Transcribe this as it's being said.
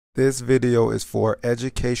This video is for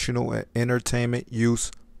educational and entertainment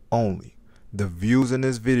use only. The views in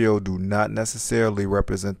this video do not necessarily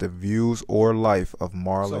represent the views or life of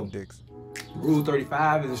Marlon Dixon. Rule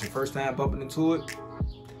 35, is this your first time bumping into it?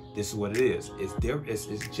 This is what it is. It's different.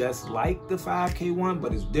 It's just like the 5K one,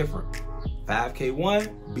 but it's different. 5K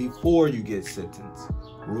one, before you get sentenced.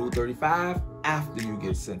 Rule 35, after you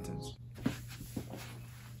get sentenced.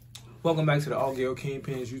 Welcome back to the Altgeld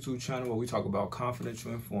Kingpins YouTube Channel, where we talk about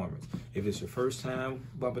confidential informants. If it's your first time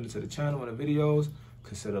bumping into the channel and the videos,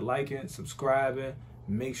 consider liking, subscribing,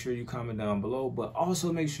 make sure you comment down below, but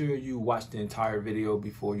also make sure you watch the entire video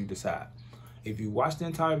before you decide. If you watch the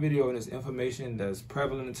entire video and there's information that's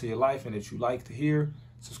prevalent into your life and that you like to hear,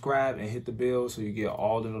 subscribe and hit the bell so you get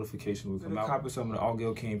all the notifications when we come out. Copy some of the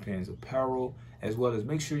Altgeld Kingpins apparel, as well as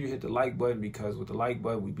make sure you hit the like button, because with the like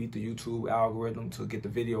button, we beat the YouTube algorithm to get the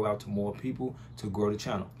video out to more people to grow the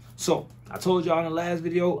channel. So, I told y'all in the last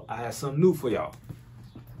video, I had something new for y'all.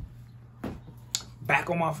 Back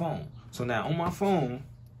on my phone. So now on my phone,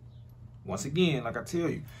 once again, like I tell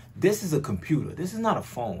you, this is a computer. This is not a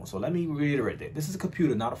phone. So let me reiterate that. This is a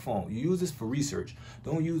computer, not a phone. You use this for research.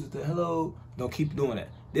 Don't use it to hello. Don't keep doing that.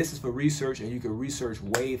 This is for research, and you can research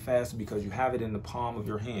way faster because you have it in the palm of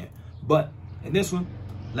your hand. But in this one,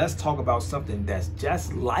 let's talk about something that's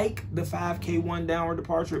just like the 5K one downward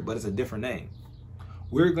departure, but it's a different name.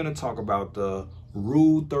 We're going to talk about the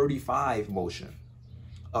Rule 35 motion.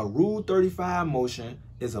 A Rule 35 motion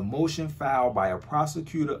is a motion filed by a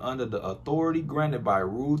prosecutor under the authority granted by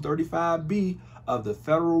Rule 35B of the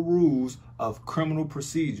Federal Rules of Criminal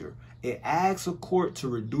Procedure. It asks a court to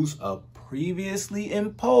reduce a previously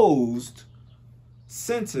imposed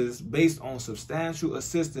sentence based on substantial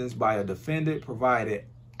assistance by a defendant provided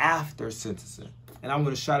after sentencing. And I'm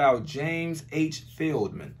going to shout out James H.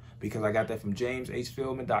 Feldman, because I got that from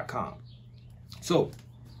jameshfeldman.com. So,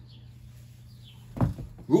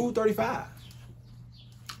 Rule 35.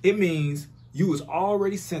 It means you was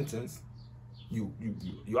already sentenced. You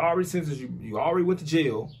already sentenced. You already went to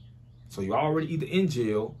jail. So you already either in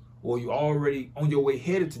jail or you already on your way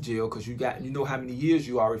headed to jail, because you know how many years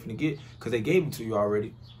you already finna get, because they gave them to you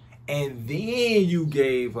already. And then you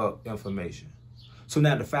gave up information. So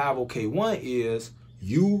now the 5K1 is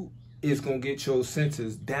you is gonna get your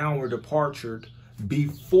sentence downward departure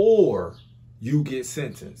before you get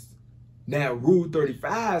sentenced. Now, Rule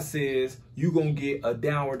 35 says you're going to get a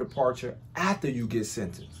downward departure after you get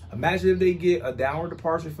sentenced. Imagine if they get a downward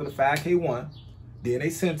departure for the 5K1, then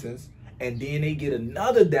they sentence, and then they get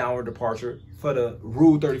another downward departure for the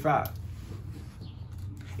Rule 35.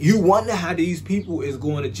 You wonder how these people is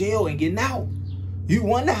going to jail and getting out. You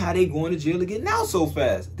wonder how they going to jail and getting out so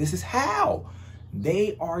fast. This is how.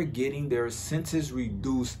 They are getting their sentence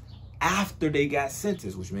reduced after they got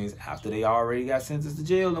sentenced, which means after they already got sentenced to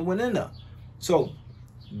jail and went in there. So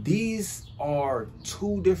these are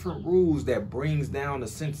two different rules that brings down the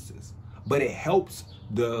sentences, but it helps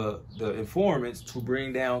the informants to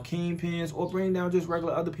bring down kingpins or bring down just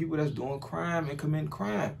regular other people that's doing crime and committing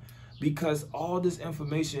crime, because all this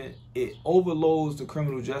information, it overloads the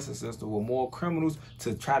criminal justice system with more criminals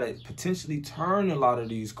to try to potentially turn a lot of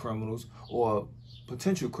these criminals or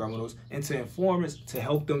potential criminals into informants to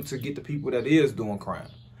help them to get the people that is doing crime.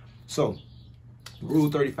 So, Rule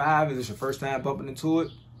 35, is this your first time bumping into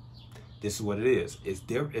it? This is what it is. It's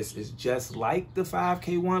different. It's just like the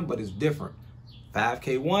 5K one, but it's different.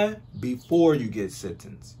 5K one, before you get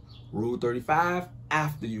sentenced. Rule 35,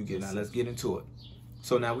 after you get sentenced. Now, let's get into it.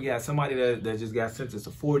 So now we got somebody that just got sentenced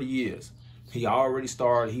to 40 years. He already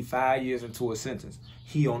started, he 5 years into a sentence.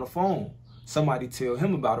 He on the phone. Somebody tell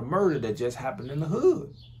him about a murder that just happened in the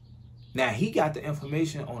hood. Now, he got the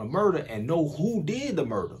information on a murder and know who did the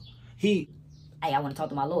murder. Hey, I want to talk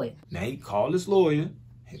to my lawyer. Now, he called his lawyer.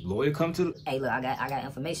 His lawyer come to the... Hey, look, I got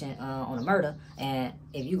information on a murder, and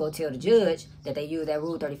if you go tell the judge that they use that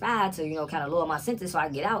Rule 35 to, kind of lower my sentence so I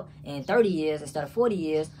can get out in 30 years instead of 40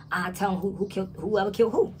 years, I tell them whoever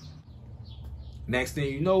killed who. Next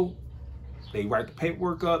thing you know, they write the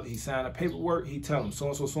paperwork up. He signed the paperwork. He tell them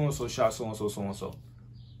so-and-so shot so-and-so, so-and-so.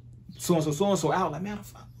 So-and-so, so-and-so out. Like, man,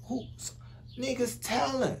 who? Niggas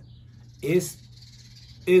telling. It's,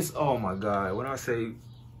 oh my God. When I say,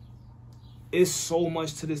 it's so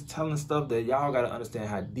much to this telling stuff that y'all got to understand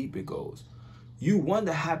how deep it goes. You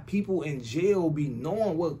wonder how people in jail be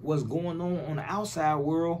knowing what's going on the outside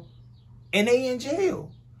world, and they in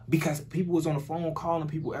jail. Because people was on the phone calling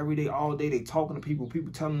people every day, all day. They talking to people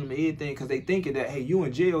telling them everything, because they thinking that, hey, you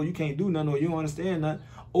in jail, you can't do nothing, or you don't understand nothing.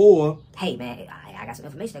 Or, hey, man, I got some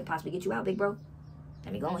information that can possibly get you out, big bro.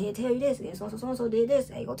 Let me go ahead and tell you this. So-and-so did this.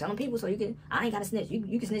 Hey, go tell them people so you can, I ain't got to snitch.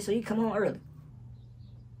 You can snitch so you can come home early.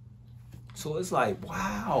 So it's like,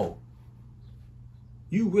 wow.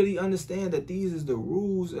 You really understand that these is the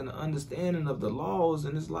rules and the understanding of the laws,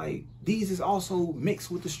 and it's like these is also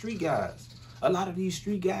mixed with the street guys. A lot of these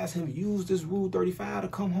street guys have used this Rule 35 to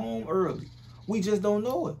come home early. We just don't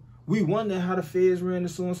know it. We wonder how the feds ran the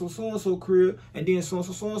so-and-so crib, and then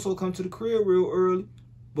so-and-so come to the crib real early.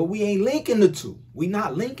 But we ain't linking the two. We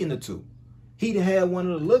not linking the two. He had one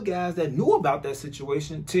of the little guys that knew about that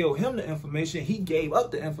situation tell him the information. He gave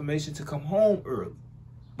up the information to come home early.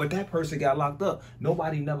 But that person got locked up.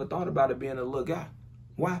 Nobody never thought about it being a little guy.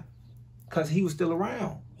 Why? Because he was still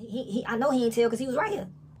around. I know he ain't tell because he was right here.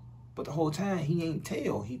 But the whole time, he ain't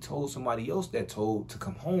tell. He told somebody else that told to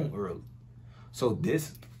come home early. So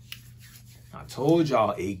this, I told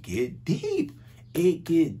y'all, it get deep. It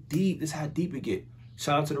get deep. This is how deep it get.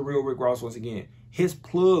 Shout out to the real Rick Ross once again. His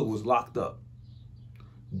plug was locked up.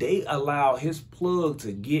 They allowed his plug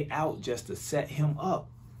to get out just to set him up.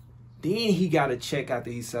 Then he got a check after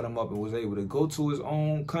he set him up and was able to go to his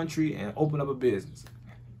own country and open up a business.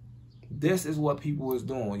 This is what people was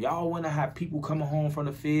doing. Y'all want to have people coming home from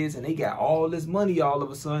the feds and they got all this money all of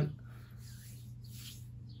a sudden.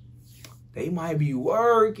 They might be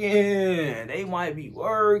working. They might be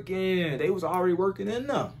working. They was already working in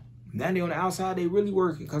them. Now they on the outside, they really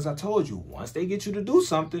working. Because I told you, once they get you to do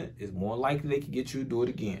something, it's more likely they can get you to do it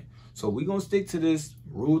again. So we're going to stick to this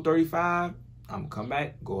Rule 35. I'm going to come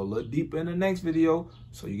back, go a little deeper in the next video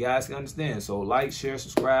so you guys can understand. So like, share,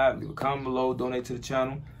 subscribe, leave a comment below, donate to the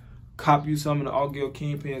channel. Copy you some of the Altgeld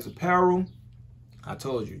Kingpins apparel. I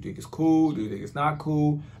told you, think it's cool, do you think it's not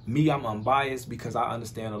cool? Me, I'm unbiased because I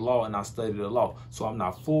understand the law and I study the law. So I'm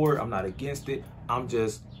not for it, I'm not against it. I'm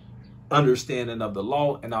just understanding of the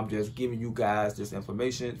law, and I'm just giving you guys this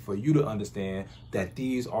information for you to understand that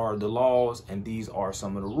these are the laws and these are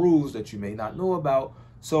some of the rules that you may not know about.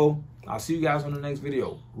 So I'll see you guys on the next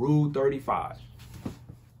video. Rule 35.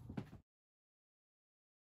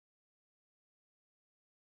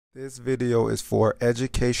 This video is for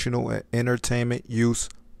educational and entertainment use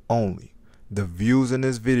only. The views in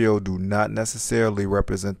this video do not necessarily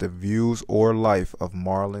represent the views or life of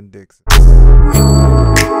Marlon Dixon.